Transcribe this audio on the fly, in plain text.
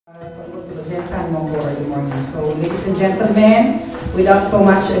GenSan good morning. So, ladies and gentlemen, without so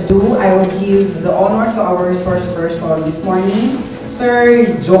much ado, I will give the honor to our resource person this morning, Sir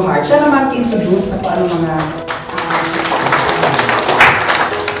Joharty. Siya na mag-introduce sa kung ano mga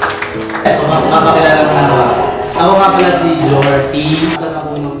Ako nga pala si Joharty. Saan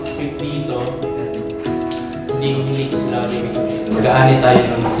ako mag-speak dito? Hindi ko sila bibigyan. Mag-aani tayo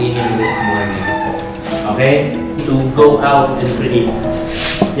ng singing this morning. Okay? To go out and create.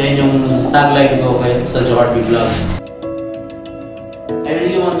 Yan yung tagline ko sa Joharty Vlogs. I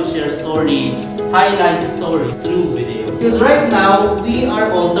really want to share stories, highlight stories through video. Because right now, we are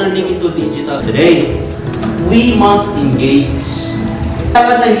all turning into digital. Today, we must engage.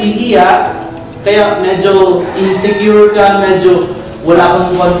 Kaya nahihiya, kaya medyo insecure ka, medyo wala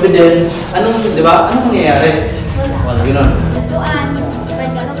kang confidence. Anong, di ba? Anong mangyayari? Wala, gano'n.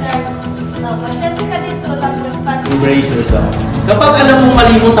 Embrace yourself. Kapag alam mo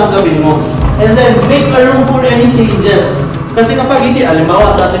mali mo, tanggapin mo. And then, make a room for any changes. Kasi kapag hindi,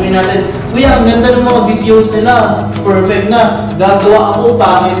 alimbawa, sasabihin natin, kuya, ang ganda ng mga videos nila. Perfect na. Gagawa ako,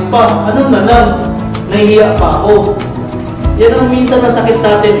 pangit pa. Ano na lang? Nahihiya pa ako. Yan ang minsan nasakit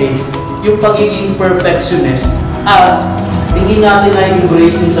natin eh. Yung pagiging perfectionist. At hindi natin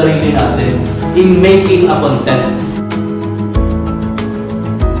na-embrace yung sarili natin in making a content.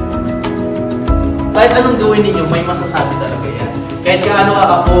 Kahit anong gawin ninyo, may masasabi talaga yan. Kahit gaano ka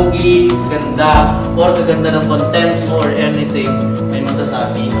kapogi, ganda, or kaganda ng content or anything, may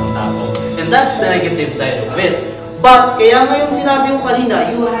masasabi ng tao. And that's the negative side of it. But, kaya nga yung sinabi ko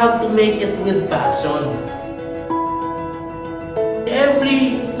kanina, you have to make it with passion.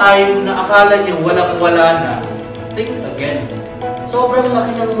 Every time na akala nyo walang-wala na, think again. Sobrang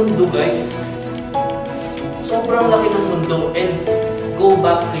laki ng mundo, guys. Sobrang laki ng mundo. And go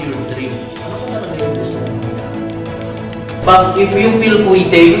back to your dream. But if you feel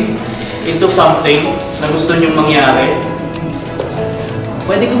quitting into something na gusto nyo mangyari,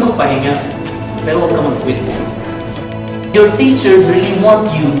 pwede kang magpahinga, pero huwag ka mag-quit. Your teachers really want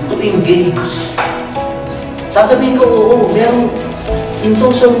you to engage. Sasabihin ko, oo, meron. In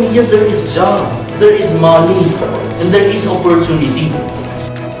social media, there is job, there is money, and there is opportunity.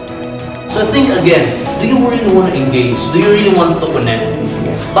 So think again, do you really want to engage? Do you really want to connect?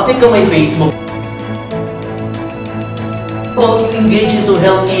 Bakit ka may Facebook? Well, you engage into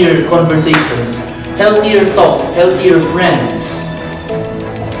healthier conversations, healthier talk, healthier friends.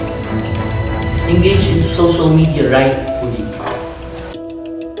 Engage into social media rightfully.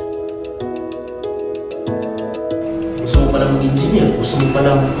 Gusto mo palang mag-engineer, gusto mo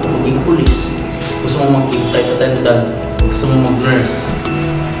palang maging police, gusto mo maging flight attendant, gusto mo mag-nurse,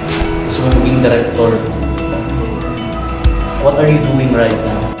 gusto mo maging director. What are you doing right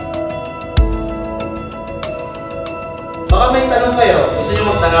now? Baka may tanong kayo. Gusto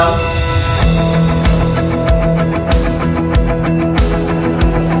nyo magtanong?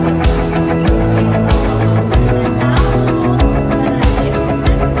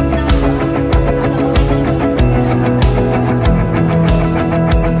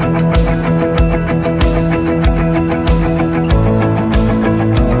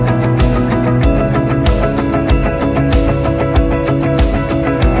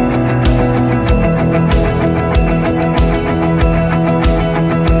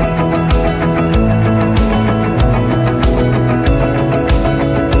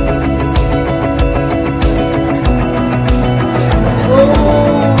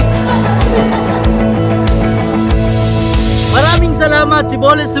 Salamat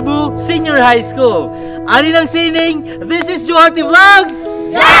Tboli Sbu Senior High School. Ani ng sining, this is Joharty Vlogs!